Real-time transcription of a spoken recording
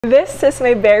This is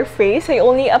my bare face. I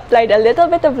only applied a little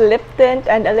bit of lip tint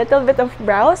and a little bit of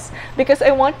brows because I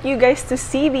want you guys to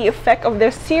see the effect of the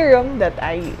serum that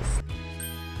I use.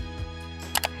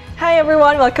 Hi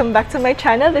everyone! Welcome back to my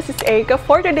channel. This is Ericka.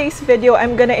 For today's video,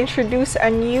 I'm gonna introduce a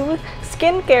new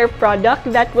skincare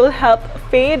product that will help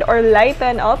fade or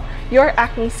lighten up your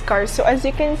acne scars. So as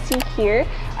you can see here,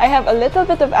 I have a little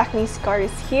bit of acne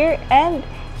scars here and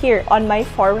here on my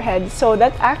forehead. So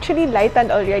that actually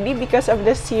lightened already because of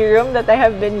the serum that I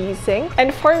have been using.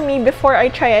 And for me, before I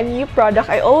try a new product,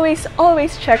 I always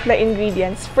check the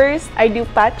ingredients. First, I do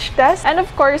patch test, and of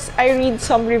course, I read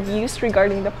some reviews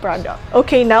regarding the product.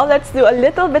 Okay, now let's do a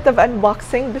little bit of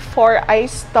unboxing before I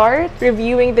start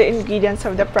reviewing the ingredients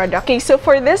of the product. Okay, so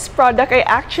for this product, I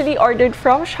actually ordered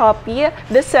from Shopee.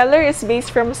 The seller is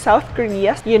based from South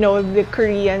Korea. You know, the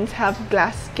Koreans have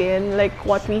glass skin like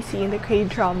what we see in the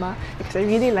K-drama. Because I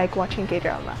really like watching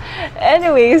K-drama.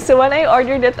 Anyway, so when I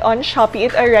ordered it on Shopee,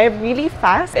 it arrived really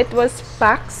fast. It was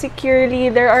packed securely.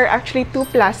 There are actually two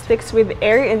plastics with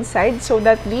air inside so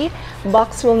that the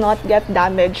box will not get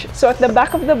damaged. So at the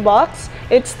back of the box,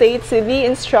 it states the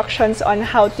instructions on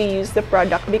how to use the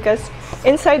product because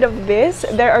inside of this,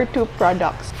 there are two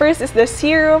products. First is the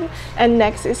serum and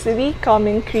next is the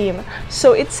calming cream.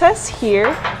 So it says here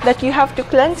that you have to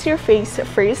cleanse your face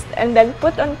first and then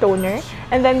put on toner,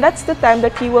 and then that's the time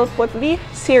that you will put the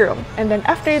serum, and then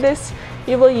after this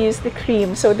you will use the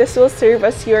cream. So this will serve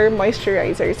as your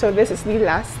moisturizer. So this is the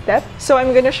last step. So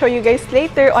I'm gonna show you guys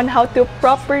later on how to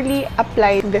properly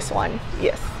apply this one.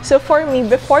 Yes. So for me,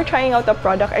 before trying out a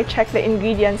product, I check the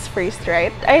ingredients first,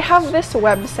 right? I have this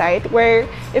website where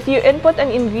if you input an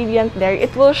ingredient there,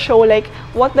 it will show like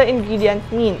what the ingredient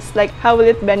means, like how will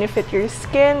it benefit your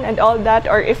skin and all that,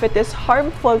 or if it is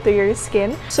harmful to your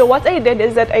skin. So what I did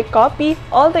is that I copy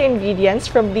all the ingredients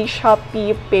from the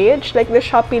Shopee page, like the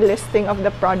Shopee listing of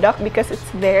the product because it's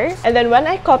there. And then when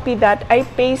I copy that, I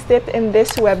paste it in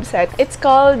this website. It's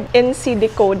called NC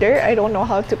Decoder. I don't know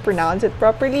how to pronounce it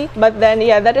properly, but then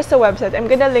yeah, that is the website. I'm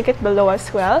gonna link it below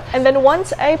as well. And then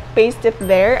once I paste it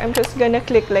there, I'm just gonna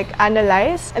click like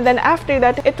analyze, and then after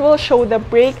that it will show the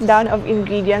breakdown of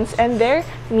ingredients and their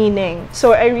meaning.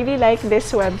 So I really like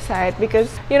this website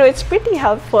because you know it's pretty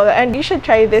helpful, and you should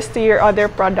try this to your other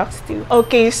products too.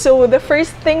 Okay, so the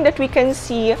first thing that we can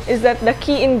see is that the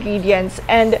key ingredients,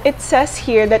 and it says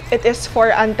here that it is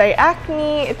for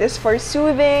anti-acne, it is for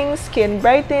soothing, skin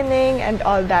brightening, and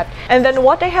all that. And then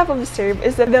what I have observed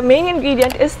is that the main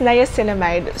ingredient is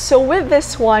niacinamide. So with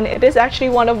this one, it is actually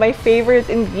one of my favorite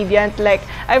ingredients. Like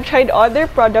I've tried other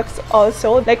products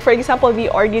also, like for example the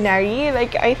Ordinary.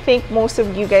 Like I think most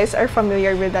of you guys are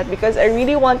familiar with that because I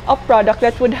really want a product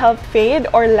that would help fade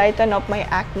or lighten up my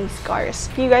acne scars.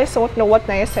 If you guys don't know what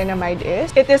niacinamide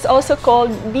is, it is also called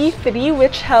B3,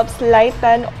 which helps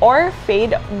lighten or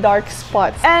fade dark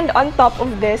spots. And on top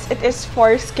of this, it is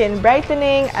for skin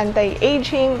brightening,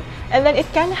 anti-aging, and then it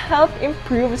can help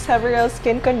improve several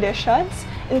skin conditions,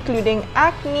 including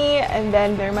acne and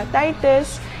then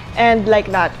dermatitis and like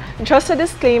that. Just a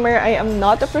disclaimer, I am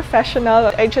not a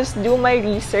professional. I just do my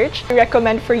research. I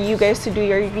recommend for you guys to do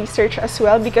your research as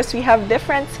well because we have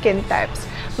different skin types.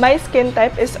 My skin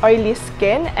type is oily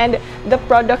skin, and the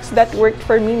products that worked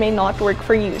for me may not work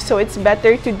for you. So it's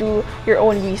better to do your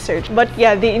own research. But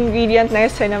yeah, the ingredient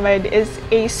niacinamide is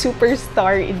a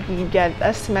superstar ingredient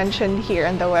as mentioned here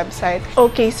on the website.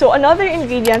 Okay, so another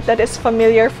ingredient that is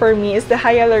familiar for me is the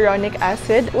hyaluronic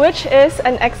acid, which is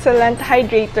an excellent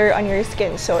hydrator on your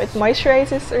skin. So it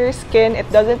moisturizes your skin,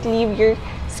 it doesn't leave your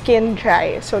skin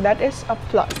dry, so that is a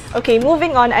plus. Okay,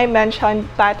 moving on, I mentioned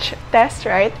patch test,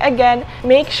 right? Again,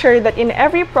 make sure that in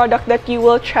every product that you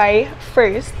will try,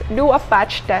 first do a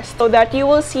patch test so that you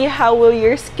will see how will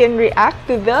your skin react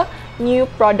to the new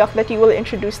product that you will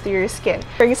introduce to your skin.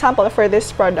 For example, for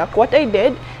this product, what I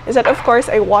did is that of course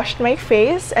I washed my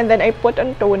face and then I put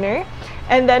on toner.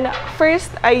 And then first,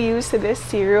 I used this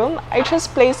serum. I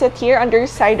just place it here under the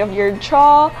side of your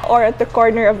jaw or at the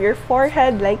corner of your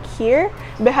forehead, like here,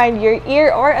 behind your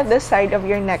ear or at the side of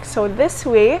your neck. So this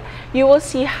way, you will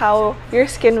see how your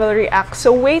skin will react.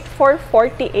 So wait for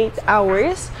 48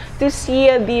 hours to see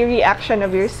the reaction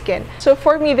of your skin. So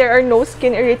for me, there are no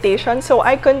skin irritation, so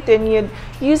I continued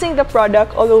using the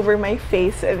product all over my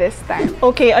face this time.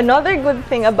 Okay, another good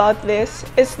thing about this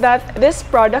is that this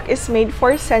product is made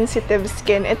for sensitive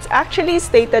skin. It's actually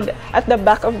stated at the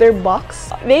back of their box.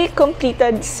 They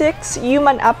completed 6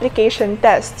 human application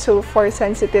tests. So for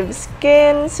sensitive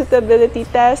skin, suitability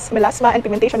test, melasma and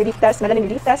pigmentation relief test, melanin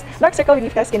relief test, dark circle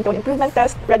relief test, skin tone improvement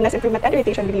test, redness improvement, and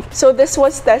irritation relief. So this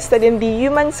was tested in the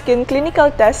Human Skin Clinical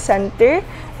Test Center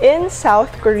in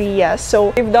South Korea.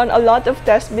 So we've done a lot of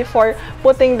tests before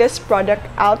putting this product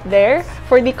out there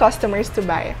for the customers to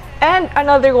buy. And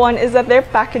another one is that their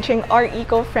packaging are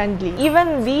eco-friendly.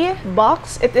 Even the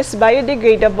box, it is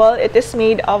biodegradable. It is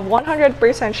made of 100%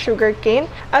 sugarcane,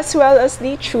 as well as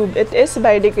the tube. It is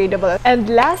biodegradable. And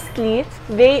lastly,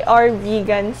 they are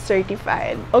vegan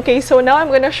certified. Okay, so now I'm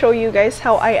gonna show you guys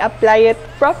how I apply it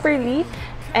properly,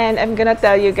 and I'm gonna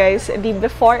tell you guys the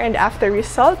before and after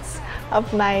results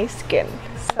of my skin.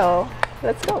 So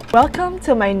let's go. Welcome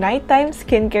to my nighttime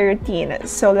skincare routine.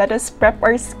 So let us prep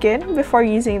our skin before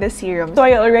using the serum. So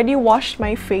I already washed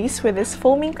my face with this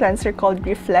foaming cleanser called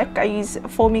Reflect. I use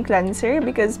foaming cleanser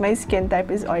because my skin type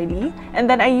is oily. And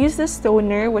then I use this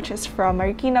toner, which is from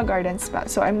Ericka Garden Spa.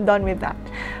 So I'm done with that.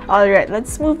 Alright,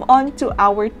 let's move on to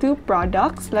our two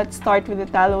products. Let's start with the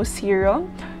Tallo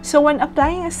Serum. So when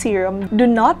applying a serum, do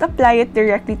not apply it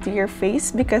directly to your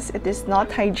face because it is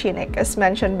not hygienic, as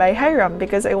mentioned by Hiram,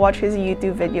 because I watch his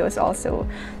YouTube videos also.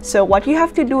 So what you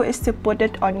have to do is to put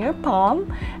it on your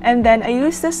palm, and then I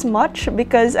use this much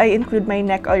because I include my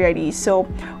neck already. So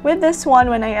with this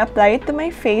one, when I apply it to my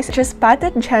face, just pat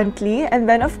it gently, and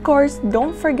then of course,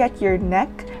 don't forget your neck,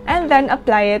 and then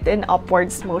apply it in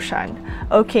upwards motion.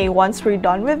 Okay, once we're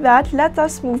done with that, let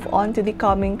us move on to the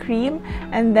calming cream,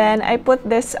 and then I put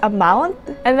this amount,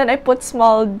 and then I put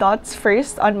small dots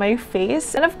first on my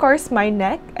face and of course my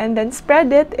neck, and then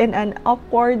spread it in an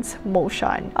upwards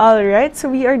motion. Alright, so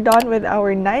we are done with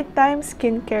our nighttime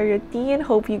skincare routine.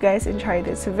 Hope you guys enjoyed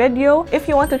this video. If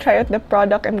you want to try out the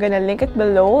product, I'm gonna link it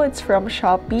below. It's from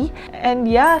Shopee. And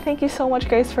yeah, thank you so much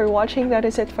guys for watching. That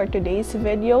is it for today's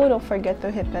video. Don't forget to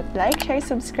hit that like, share,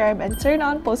 subscribe, and turn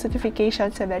on post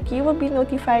notifications so that you will be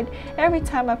notified every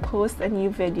time I post a new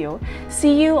video.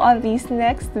 See you on these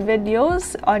next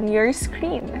videos on your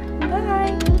screen.